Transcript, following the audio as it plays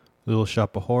Little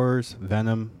Shop of Horrors,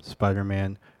 Venom,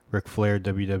 Spider-Man, Ric Flair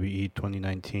WWE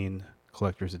 2019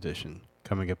 Collector's Edition.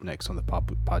 Coming up next on the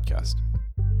Pop Loop Podcast.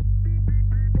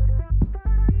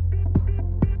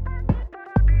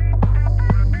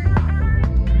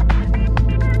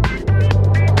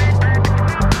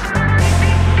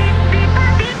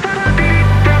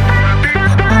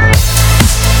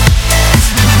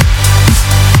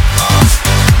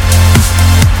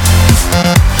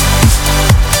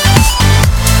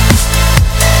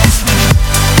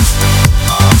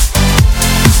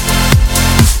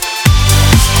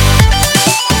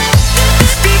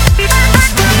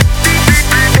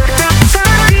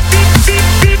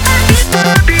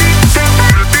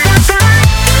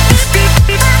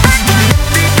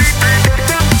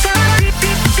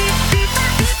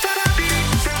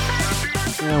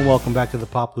 Welcome back to the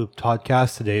Pop Loop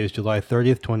Podcast. Today is July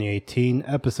 30th, 2018,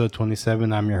 episode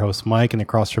 27. I'm your host, Mike, and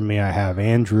across from me I have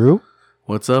Andrew.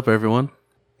 What's up, everyone?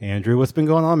 Andrew, what's been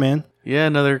going on, man? Yeah,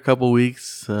 another couple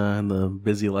weeks in the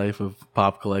busy life of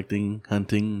pop collecting,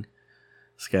 hunting,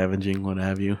 scavenging, what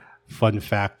have you. Fun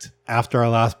fact, after our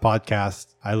last podcast,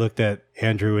 I looked at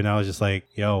Andrew and I was just like,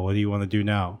 yo, what do you want to do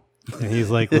now? And he's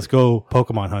like, let's go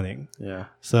Pokemon hunting. Yeah.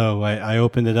 So I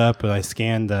opened it up and I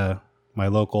scanned my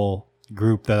local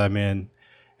group that I'm in,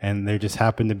 and there just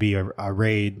happened to be a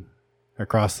raid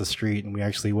across the street, and we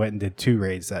actually went and did 2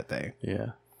 raids that day. Yeah.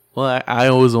 Well, I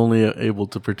was only able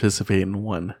to participate in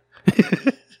one.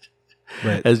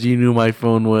 But as you knew, my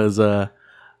phone was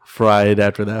fried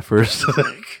after that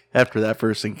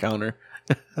first encounter.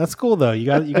 That's cool though. You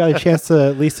got a chance to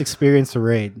at least experience a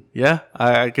raid. Yeah,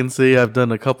 I can say I've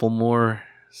done a couple more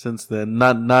since then.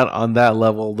 Not on that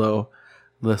level though.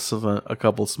 Less of a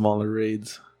couple smaller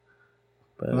raids.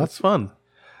 But that's fun.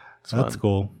 That's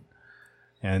cool.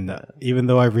 And even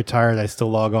though I've retired, I still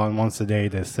log on once a day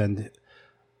to send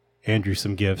Andrew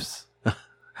some gifts.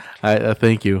 I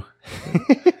thank you.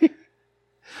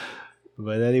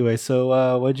 But anyway,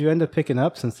 so what'd you end up picking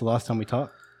up since the last time we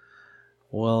talked?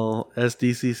 Well,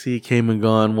 SDCC came and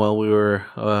gone while we were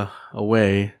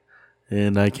away,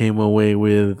 and I came away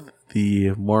with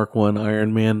the Mark I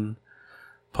Iron Man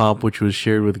pop, which was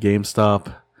shared with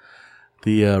GameStop.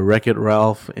 The Wreck-It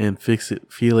Ralph and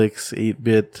Fix-It Felix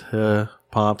 8-bit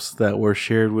pops that were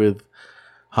shared with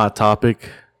Hot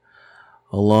Topic,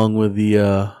 along with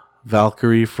the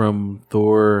Valkyrie from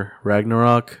Thor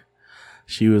Ragnarok.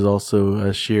 She was also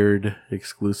a shared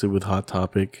exclusive with Hot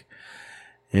Topic.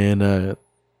 And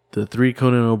the 3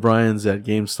 Conan O'Briens that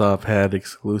GameStop had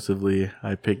exclusively,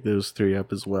 I picked those 3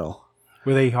 up as well.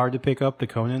 Were they hard to pick up, the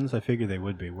Conans? I figured they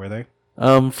would be. Were they?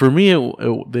 For me,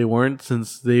 they weren't,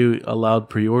 since they allowed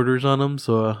pre-orders on them,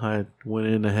 so I went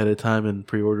in ahead of time and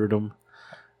pre-ordered them.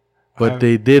 But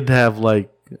they did have, I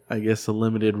guess, a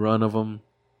limited run of them.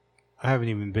 I haven't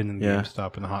even been in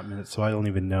GameStop in a hot minute, so I don't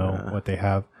even know what they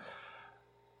have.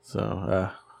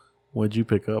 So, what'd you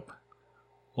pick up?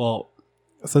 Well,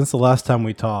 since the last time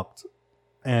we talked,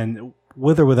 and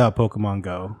with or without Pokemon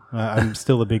Go, I'm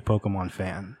still a big Pokemon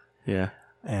fan. Yeah.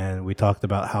 And we talked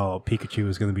about how Pikachu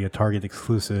was going to be a Target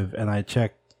exclusive, and I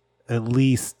checked at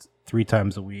least 3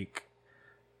 times a week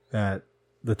at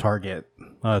the Target.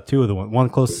 2 of the one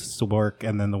closest to work,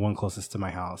 and then the one closest to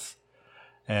my house.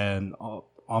 And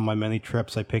on my many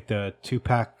trips, I picked a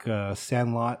 2-pack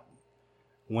Sandlot,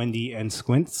 Wendy, and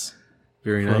Squints.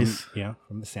 Very nice. Yeah,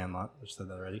 from the Sandlot. I said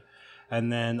that already.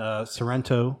 And then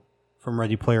Sorrento from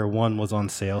Ready Player One was on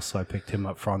sale, so I picked him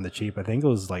up from the cheap. I think it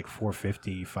was like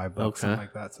 $4.50, $5, something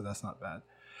like that. So that's not bad.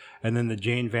 And then the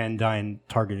Jane Van Dyne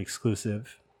Target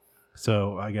exclusive.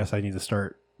 So I guess I need to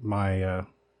start my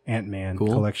Ant-Man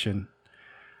collection.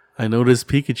 I noticed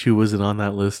Pikachu wasn't on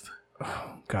that list.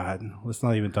 Oh God, let's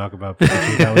not even talk about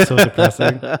Pikachu. That was so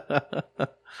depressing.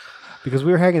 Because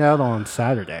we were hanging out on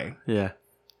Saturday. Yeah.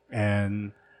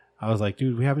 And I was like,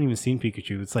 dude, we haven't even seen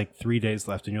Pikachu. It's like 3 days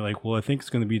left. And you're like, well, I think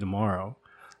it's going to be tomorrow.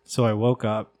 So I woke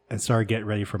up and started getting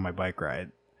ready for my bike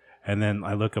ride. And then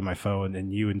I look at my phone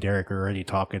and you and Derek are already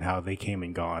talking how they came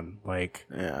and gone.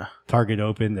 Target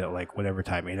opened at whatever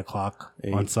time, 8 o'clock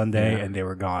on Sunday. Yeah. And they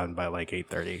were gone by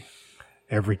 8:30.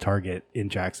 Every Target in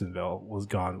Jacksonville was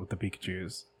gone with the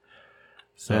Pikachus.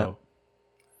 So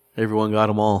everyone got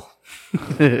them all.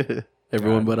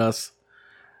 Everyone but us.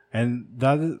 And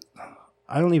that is...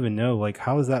 I don't even know,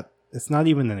 how is that? It's not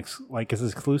even it's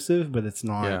exclusive, but it's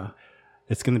not. Yeah.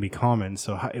 It's going to be common,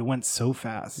 so it went so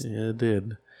fast. Yeah, it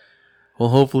did. Well,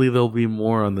 hopefully there'll be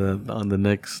more on the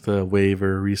next wave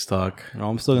or restock. No,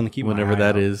 I'm still going to keep whenever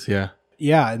that is. Yeah.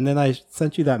 Yeah, and then I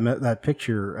sent you that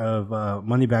picture of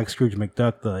Moneybag Scrooge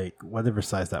McDuck, whatever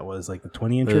size that was, the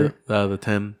 20-incher? The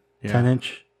 10. Yeah.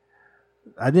 10-inch.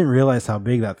 I didn't realize how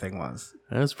big that thing was.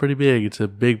 That's pretty big. It's a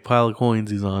big pile of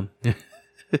coins he's on.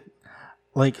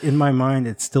 Like, in my mind,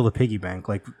 it's still a piggy bank.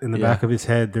 Like, in the Yeah. back of his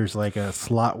head, there's like a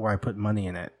slot where I put money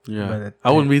in it. Yeah. But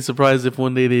I wouldn't be surprised if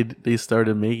one day they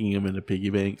started making them into piggy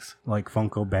banks. like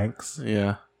Funko banks.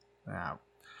 Yeah. Nah,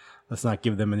 let's not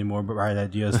give them any more bright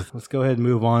ideas. Let's go ahead and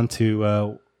move on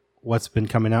to what's been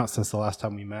coming out since the last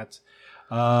time we met.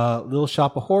 Little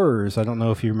Shop of Horrors. I don't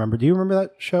know if you remember. Do you remember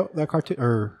that show, that cartoon,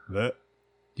 or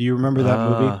do you remember that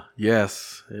movie?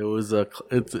 Yes, it was a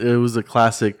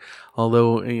classic.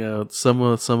 Although some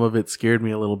of it scared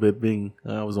me a little bit. Being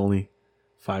I was only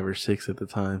 5 or 6 at the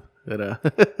time. But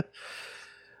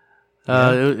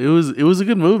it was a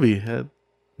good movie.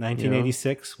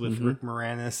 1986 with Rick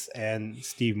Moranis and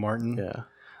Steve Martin.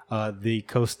 Yeah. The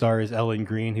co-star is Ellen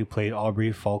Green, who played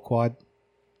Aubrey Falquad.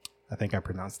 I think I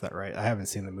pronounced that right. I haven't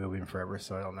seen the movie in forever,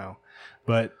 so I don't know.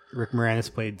 But Rick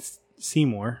Moranis played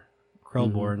Seymour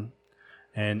Krelborn,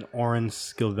 and Oren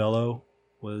Skilvello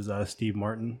was Steve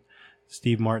Martin.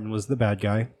 Steve Martin was the bad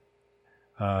guy.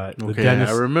 The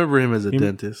dentist, I remember him as a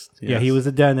dentist. Yes. Yeah, he was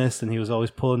a dentist, and he was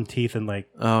always pulling teeth and like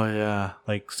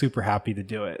super happy to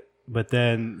do it. But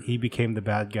then he became the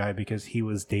bad guy because he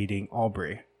was dating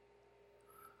Aubrey,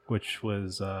 which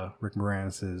was Rick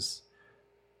Moranis'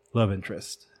 love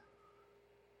interest.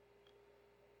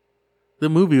 The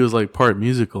movie was like part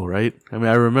musical, right? I mean,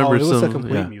 I remember it was a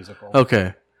complete musical.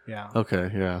 Okay. Yeah.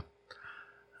 Okay, yeah.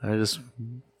 I just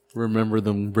remember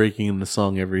them breaking in the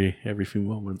song every few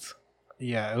moments.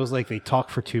 Yeah, it was like they talked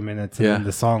for 2 minutes and then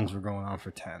the songs were going on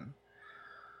for 10.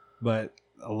 But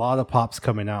a lot of pop's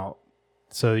coming out.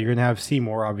 So you're going to have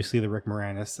Seymour, obviously the Rick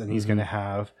Moranis, and he's going to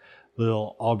have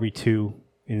little Aubrey 2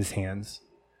 in his hands,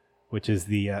 which is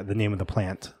the name of the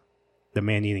plant, the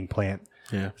man-eating plant.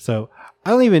 Yeah. So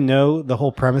I don't even know the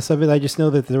whole premise of it. I just know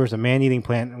that there was a man-eating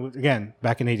plant, again,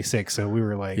 back in 86. So we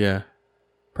were like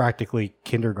practically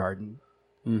kindergarten.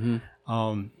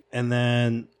 Mm-hmm. And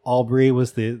then Aubrey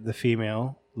was the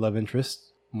female love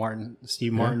interest,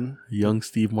 Steve Martin. Young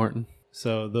Steve Martin.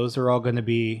 So those are all going to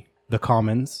be the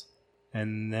commons.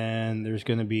 And then there's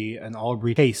going to be an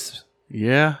Aubrey Chase.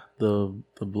 Yeah, the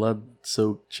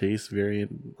blood-soaked Chase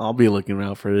variant. I'll be looking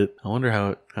out for it. I wonder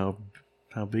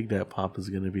how big that pop is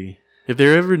going to be. If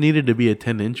there ever needed to be a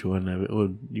 10-inch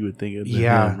one, you would think it would be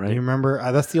him, right? You remember?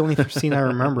 That's the only scene I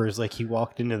remember is like he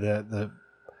walked into the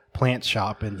plant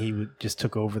shop and he just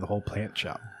took over the whole plant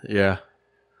shop. Yeah.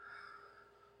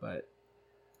 But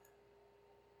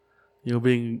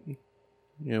when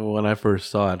I first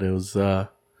saw it, it was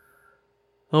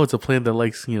it's a plant that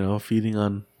likes feeding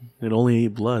on. It only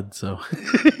ate blood, so.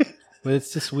 But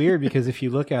it's just weird because if you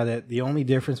look at it, the only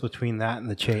difference between that and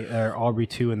the Chase, or Aubrey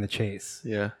 2 and the Chase,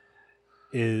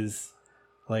 is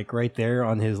like right there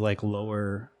on his like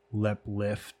lower lip.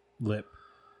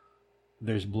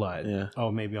 There's blood. Yeah. Oh,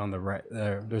 maybe on the right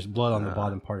there. There's blood on the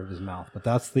bottom part of his mouth, but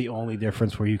that's the only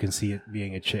difference where you can see it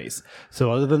being a Chase.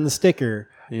 So other than the sticker,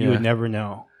 you would never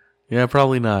know. Yeah,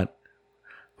 probably not.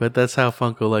 But that's how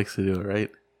Funko likes to do it, right?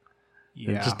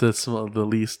 Yeah. And just the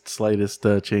least slightest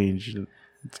change.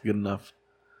 It's good enough.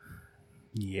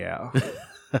 Yeah.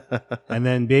 And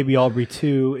then Baby Aubrey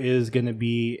 2 is going to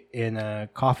be in a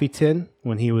coffee tin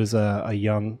when he was a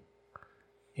young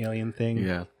alien thing.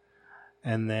 Yeah.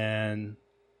 And then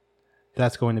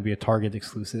that's going to be a Target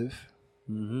exclusive.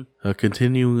 Mm-hmm.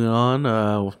 Continuing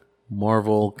on,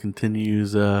 Marvel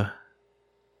continues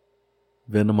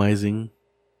venomizing.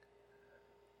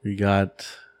 We got,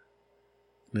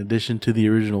 in addition to the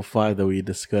original 5 that we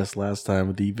discussed last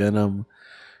time, the Venom,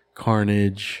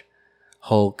 Carnage,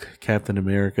 Hulk, Captain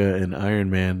America, and Iron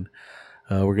Man.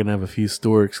 We're going to have a few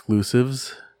store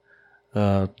exclusives.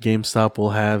 GameStop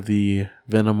will have the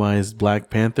Venomized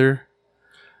Black Panther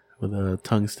with a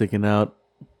tongue sticking out.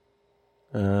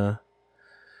 Walmart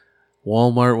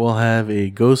will have a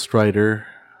Ghost Rider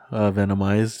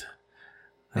Venomized.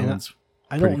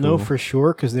 I don't know for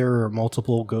sure because there are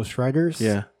multiple Ghost Riders.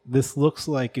 Yeah. This looks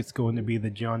like it's going to be the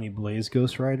Johnny Blaze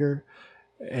Ghost Rider.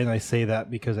 And I say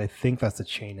that because I think that's a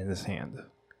chain in his hand.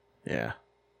 Yeah.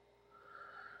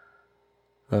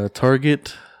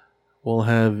 Target will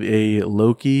have a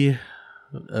Loki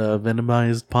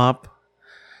Venomized pop.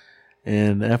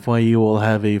 And FYE will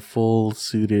have a full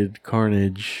suited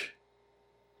Carnage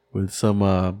with some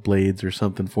blades or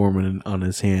something forming on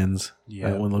his hands.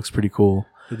 Yeah. That one looks pretty cool.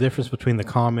 The difference between the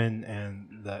common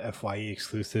and the FYE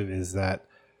exclusive is that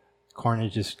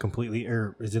Carnage is completely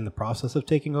is in the process of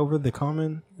taking over the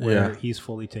common, where he's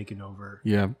fully taken over.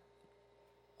 Yeah.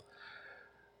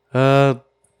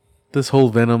 This whole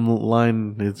Venom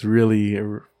line is really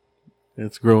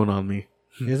it's growing on me.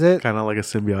 Is it? Kind of like a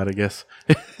symbiote, I guess.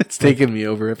 it's taken me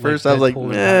over. At first, I was like, Deadpool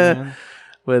and meh. Batman.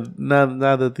 But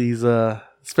now that these,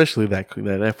 especially that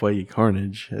FYE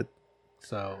Carnage,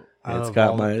 So it's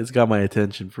got my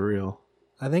attention for real.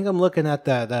 I think I'm looking at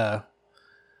that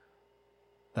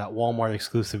Walmart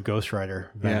exclusive Ghost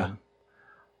Rider Venom. Yeah,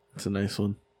 it's a nice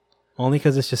one. Only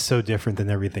because it's just so different than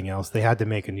everything else. They had to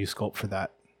make a new sculpt for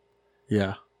that.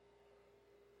 Yeah.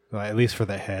 Well, at least for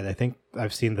the head. I think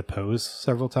I've seen the pose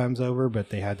several times over, but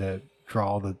they had to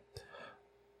draw the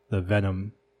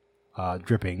Venom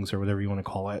drippings or whatever you want to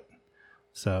call it.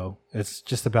 So it's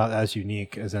just about as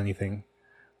unique as anything.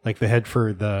 Like the head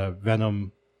for the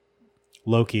Venom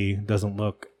Loki doesn't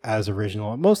look as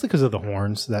original, mostly because of the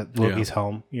horns that Loki's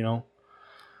helm, you know?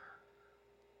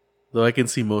 Though I can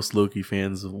see most Loki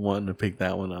fans wanting to pick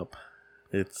that one up.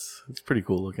 It's pretty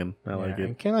cool looking. I like it.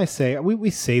 And can I say, we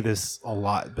say this a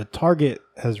lot, but Target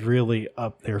has really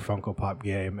upped their Funko Pop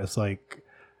game. It's like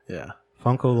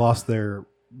Funko lost their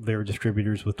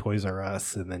distributors with Toys R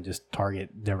Us, and then just Target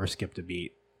never skipped a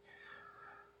beat.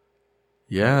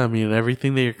 Yeah, I mean,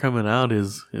 everything that are coming out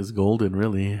is golden,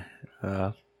 really.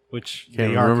 Which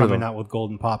they are coming out with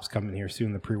Golden Pops coming here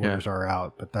soon. The pre-orders are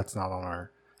out, but that's not on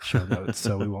our show notes,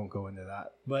 so we won't go into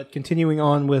that. But continuing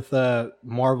on with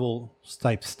Marvel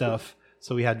type stuff.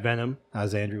 So we had Venom,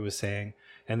 as Andrew was saying,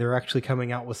 and they're actually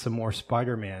coming out with some more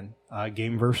Spider-Man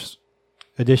Gameverse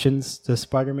additions to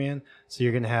Spider-Man. So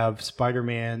you're going to have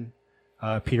Spider-Man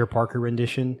Peter Parker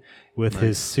rendition with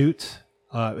his suit.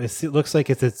 It looks like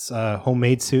it's its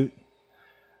homemade suit,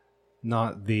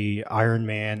 not the Iron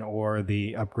Man or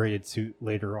the upgraded suit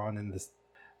later on in this.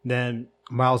 Then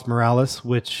Miles Morales,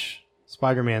 which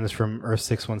Spider-Man is from Earth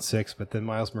 616, but then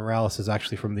Miles Morales is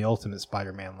actually from the Ultimate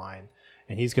Spider-Man line,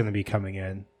 and he's going to be coming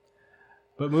in.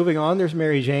 But moving on, there's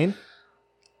Mary Jane.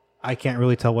 I can't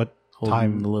really tell what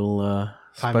holding the little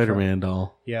Spider-Man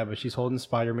doll. Yeah, but she's holding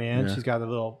Spider-Man. Yeah. She's got a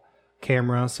little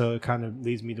camera, so it kind of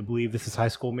leads me to believe this is high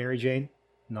school Mary Jane,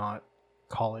 not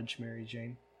college Mary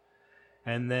Jane.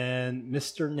 And then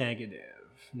Mr. Negative.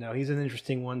 Now, he's an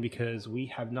interesting one because we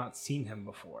have not seen him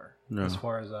before as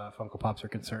far as Funko Pops are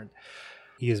concerned.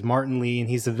 He is Martin Lee, and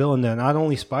he's the villain to not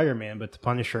only Spider-Man, but the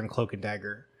Punisher and Cloak and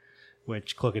Dagger,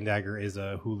 which Cloak and Dagger is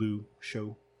a Hulu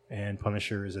show, and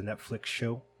Punisher is a Netflix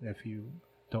show, if you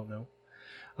don't know.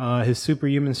 His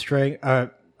superhuman strength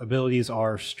abilities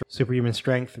are superhuman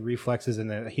strength, reflexes, and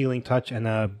a healing touch, and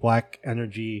a black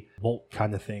energy bolt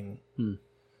kind of thing.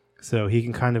 So he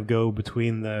can kind of go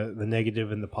between the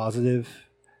negative and the positive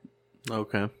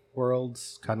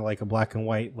worlds, kind of like a black and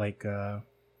white, like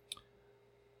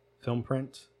film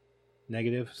print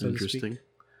negative, so to speak.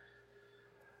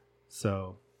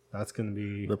 So that's going to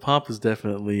be... The pop is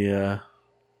definitely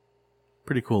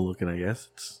pretty cool looking, I guess.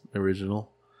 It's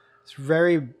original. It's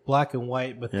very black and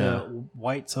white, but the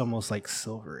white's almost like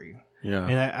silvery. Yeah.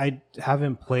 And I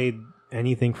haven't played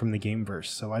anything from the Gameverse,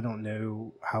 so I don't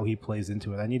know how he plays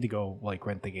into it. I need to go like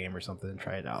rent the game or something and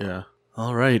try it out. Yeah.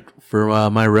 All right. For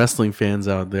my wrestling fans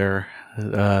out there,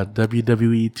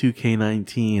 WWE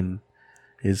 2K19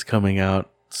 is coming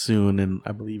out soon, and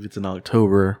I believe it's in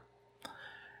October.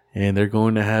 And they're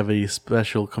going to have a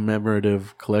special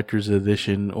commemorative collector's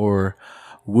edition or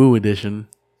Woo edition.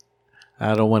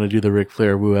 I don't want to do the Ric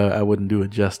Flair Woo. I wouldn't do it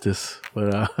justice,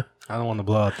 but I don't want to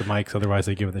blow out the mics, otherwise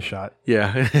they give it a shot.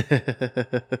 Yeah.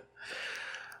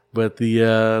 But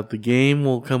the game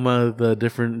will come out with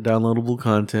different downloadable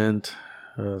content,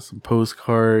 some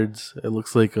postcards. It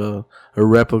looks like a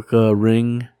replica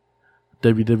ring,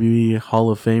 WWE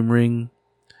Hall of Fame ring,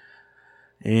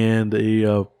 and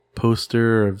a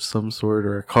poster of some sort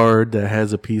or a card that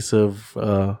has a piece of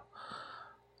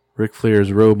Ric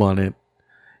Flair's robe on it.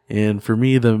 And for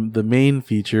me, the main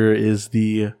feature is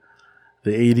the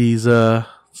 80s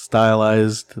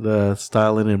stylized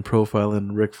styling and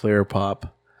profiling Ric Flair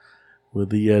pop with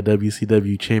the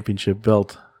WCW Championship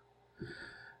belt.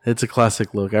 It's a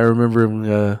classic look. I remember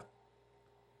him,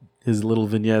 his little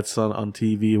vignettes on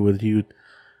TV with he would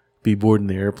be boarding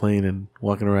the airplane and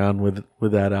walking around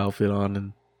with that outfit on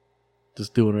and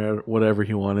just doing whatever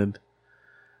he wanted.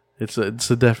 It's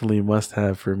a definitely must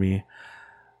have for me.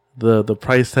 The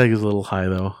price tag is a little high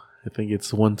though. I think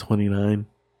it's $129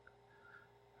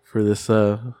 for this.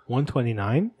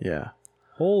 $129? Yeah.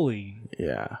 Holy.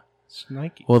 Yeah.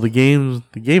 Snikey. Well, the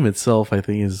game itself I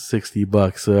think is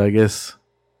 $60, so I guess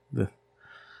the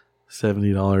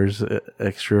 $70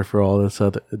 extra for all this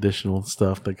other additional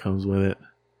stuff that comes with it.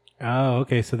 Oh,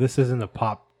 okay. So this isn't a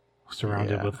pop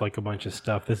surrounded with like a bunch of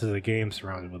stuff. This is a game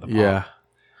surrounded with a pop. Yeah.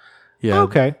 Yeah.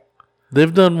 Okay.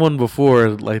 They've done one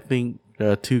before. I think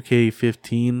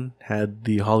 2K15 had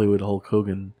the Hollywood Hulk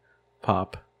Hogan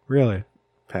pop. Really?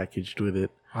 Packaged with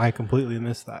it. I completely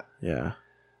missed that. Yeah.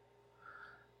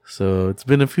 So it's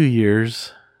been a few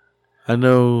years. I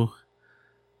know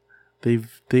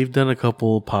they've done a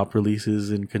couple pop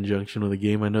releases in conjunction with the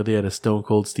game. I know they had a Stone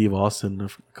Cold Steve Austin a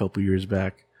couple years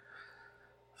back.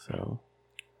 So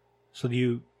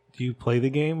do you play the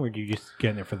game, or do you just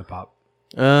get in it for the pop?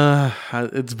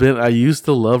 I used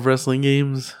to love wrestling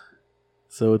games,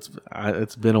 so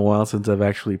it's been a while since I've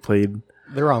actually played.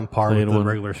 They're on par with the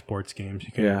regular sports games.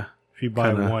 You can, yeah. If you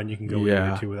buy one, you can go with the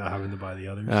other two without having to buy the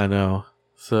others. I know.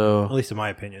 So at least in my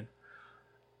opinion.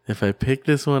 If I pick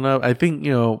this one up, I think,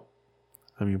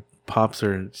 pops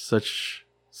are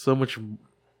so much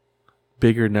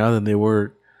bigger now than they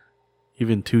were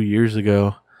even 2 years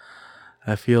ago.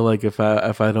 I feel like if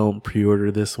I don't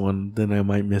pre-order this one, then I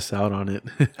might miss out on it.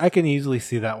 I can easily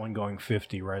see that one going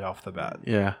 50 right off the bat.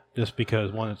 Yeah. Just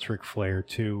because, one, it's Ric Flair.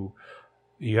 Two,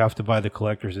 you have to buy the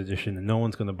collector's edition, and no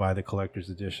one's going to buy the collector's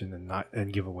edition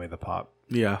and give away the pop.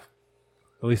 Yeah.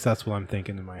 At least that's what I'm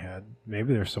thinking in my head.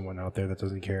 Maybe there's someone out there that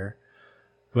doesn't care.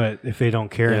 But if they don't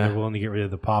care, they're willing to get rid of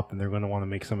the pop, and they're going to want to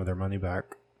make some of their money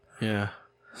back. Yeah.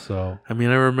 So I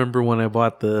remember when I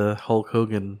bought the Hulk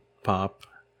Hogan pop.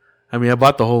 I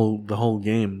bought the whole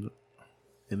game,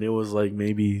 and it was like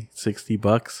maybe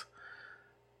 $60.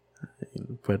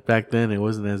 But back then, it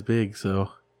wasn't as big,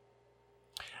 so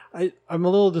I'm a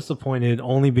little disappointed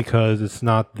only because it's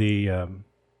not the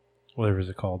whatever is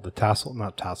it called, the tassel,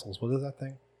 not tassels. What is that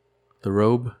thing? The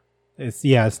robe.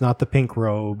 It's not the pink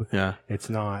robe. Yeah, it's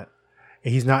not.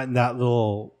 He's not in that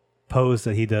little pose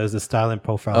that he does, the styling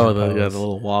profile. Oh, the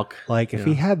little walk. Like if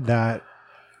he had that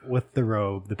with the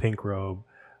robe, the pink robe.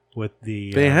 With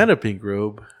the they had a pink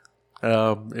robe.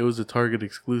 It was a Target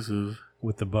exclusive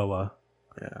with the boa.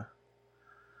 Yeah,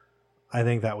 I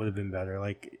think that would have been better.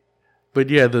 But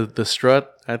yeah, the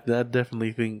strut. I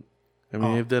definitely think.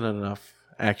 They've done enough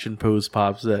action pose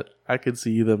pops that I could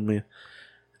see them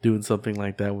doing something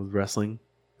like that with wrestling.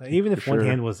 Even if one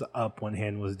hand was up, one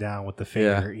hand was down with the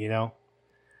finger,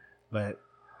 But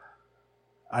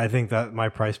I think that my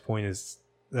price point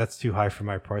that's too high for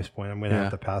my price point. I'm going to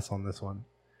have to pass on this one.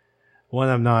 One,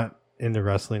 I'm not into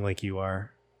wrestling like you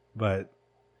are,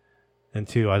 and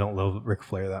two, I don't love Ric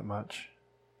Flair that much.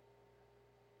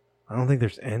 I don't think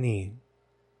there's any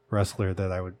wrestler that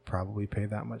I would probably pay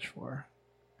that much for.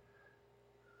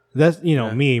 That's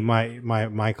me,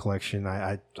 my collection.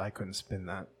 I couldn't spend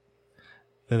that.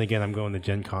 Then again, I'm going to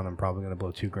Gen Con. I'm probably going to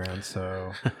blow $2,000.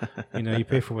 So you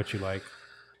pay for what you like.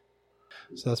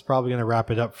 So that's probably going to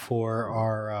wrap it up for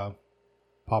our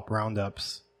pop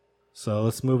roundups. So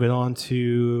let's move it on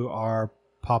to our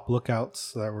pop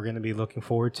lookouts that we're going to be looking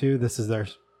forward to. This is our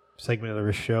segment of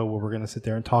the show where we're going to sit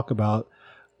there and talk about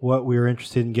what we're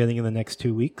interested in getting in the next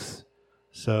 2 weeks.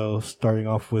 So starting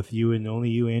off with you and only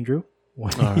you, Andrew.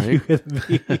 What are you going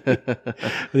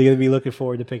to be looking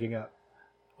forward to picking up?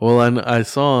 Well, I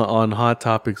saw on Hot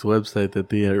Topics website that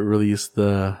they released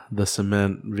the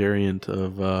cement variant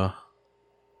of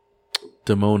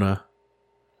Demona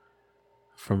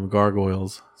from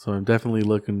Gargoyles, so I'm definitely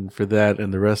looking for that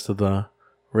and the rest of the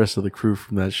crew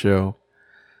from that show.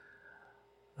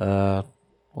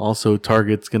 Also,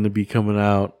 Target's going to be coming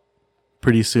out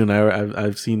pretty soon.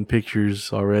 I've seen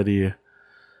pictures already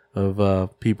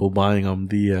of people buying them.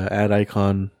 The Ad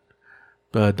Icon,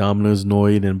 Domino's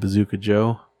Noid, and Bazooka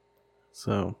Joe.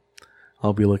 So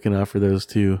I'll be looking out for those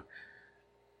too.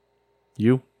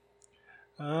 You?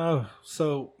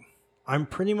 So I'm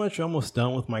pretty much almost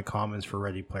done with my comments for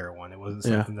Ready Player One. It wasn't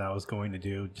something that I was going to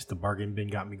do. Just the bargain bin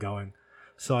got me going.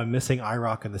 So I'm missing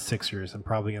IROC and the Sixers. I'm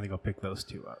probably going to go pick those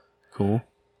two up. Cool.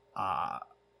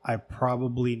 I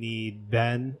probably need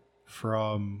Benny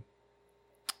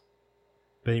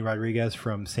Rodriguez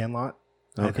from Sandlot.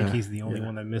 Okay. I think he's the only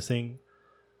one I'm missing.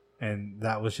 And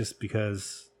that was just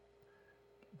because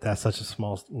that's such a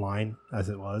small line as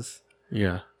it was.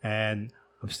 Yeah. And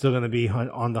I'm still going to be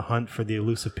on the hunt for the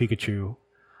elusive Pikachu.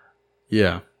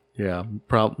 Yeah. Yeah.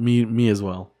 Me as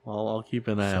well. I'll keep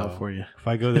an eye out for you. If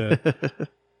I go to...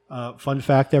 fun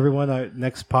fact, everyone,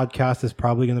 next podcast is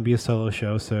probably going to be a solo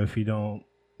show. So if you don't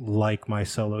like my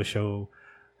solo show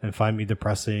and find me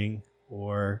depressing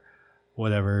or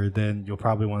whatever, then you'll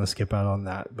probably want to skip out on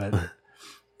that. But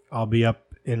I'll be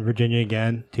up in Virginia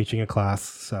again teaching a class.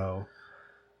 So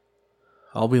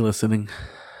I'll be listening.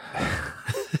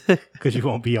 Because you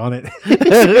won't be on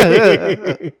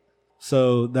it.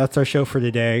 So that's our show for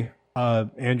today.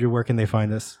 Andrew, where can they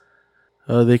find us?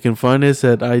 They can find us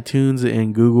at iTunes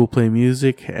and Google Play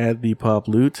Music at The Pop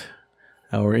Loot.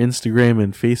 Our Instagram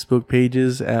and Facebook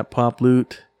pages at Pop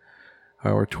Loot.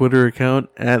 Our Twitter account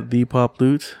at The Pop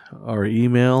Loot. Our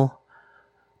email,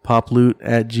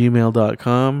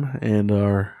 poploot@gmail.com, and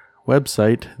our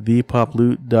website,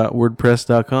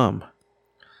 thepoploot.wordpress.com.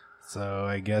 So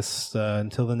I guess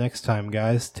until the next time,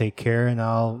 guys, take care, and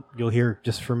you'll hear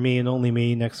just from me and only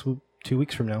me next 2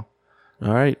 weeks from now.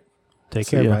 All right. Take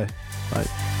care. Bye.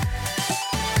 Bye.